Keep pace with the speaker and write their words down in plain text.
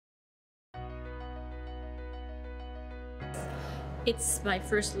It's my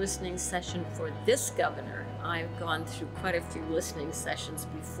first listening session for this governor. I've gone through quite a few listening sessions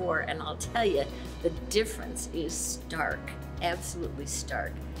before, and I'll tell you, the difference is stark, absolutely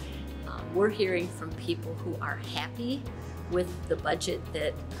stark. We're hearing from people who are happy with the budget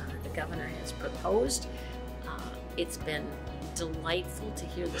that the governor has proposed. It's been delightful to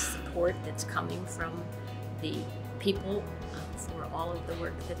hear the support that's coming from the people for all of the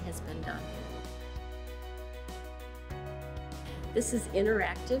work that has been done. This is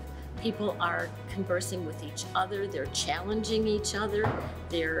interactive. People are conversing with each other, they're challenging each other,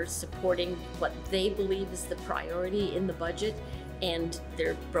 they're supporting what they believe is the priority in the budget, and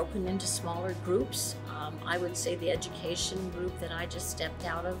they're broken into smaller groups. I would say the education group that I just stepped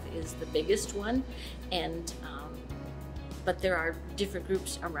out of is the biggest one, but there are different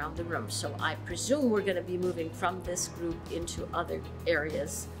groups around the room. So I presume we're going to be moving from this group into other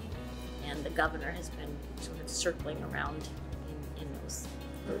areas, and the governor has been sort of circling around in those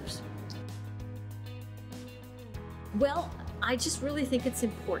groups. Well, I just really think it's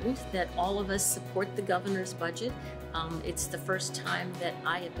important that all of us support the governor's budget. It's the first time that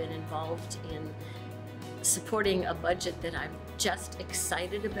I have been involved in supporting a budget that I'm just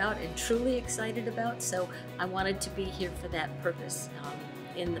excited about and truly excited about, so I wanted to be here for that purpose.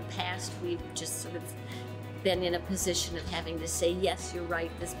 In the past, we've just sort of been in a position of having to say, yes, you're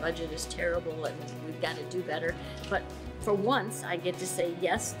right, this budget is terrible and we've got to do better. But for once, I get to say,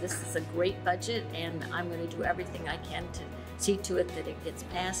 yes, this is a great budget, and I'm going to do everything I can to see to it that it gets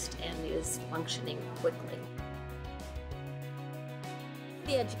passed and is functioning quickly.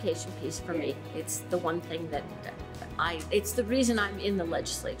 The education piece for me, it's the one thing that it's the reason I'm in the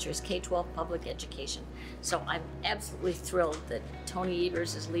legislature, is K-12 public education. So I'm absolutely thrilled that Tony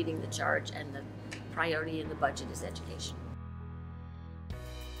Evers is leading the charge and the priority in the budget is education.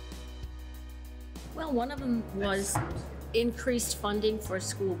 Well, one of them was increased funding for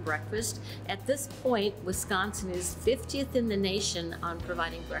school breakfast. At this point, Wisconsin is 50th in the nation on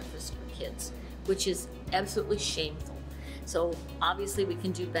providing breakfast for kids, which is absolutely shameful. So obviously we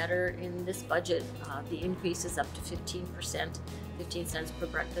can do better in this budget. The increase is up to 15%, 15 cents per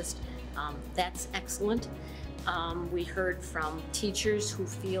breakfast. That's excellent. We heard from teachers who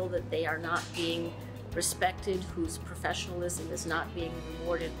feel that they are not being respected, whose professionalism is not being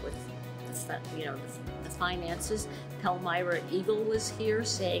rewarded with the finances. Palmyra Eagle was here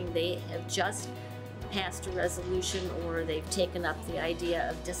saying they have just passed a resolution, or they've taken up the idea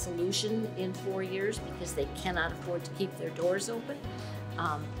of dissolution in 4 years because they cannot afford to keep their doors open.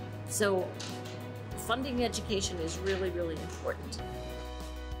 So funding education is really, really important.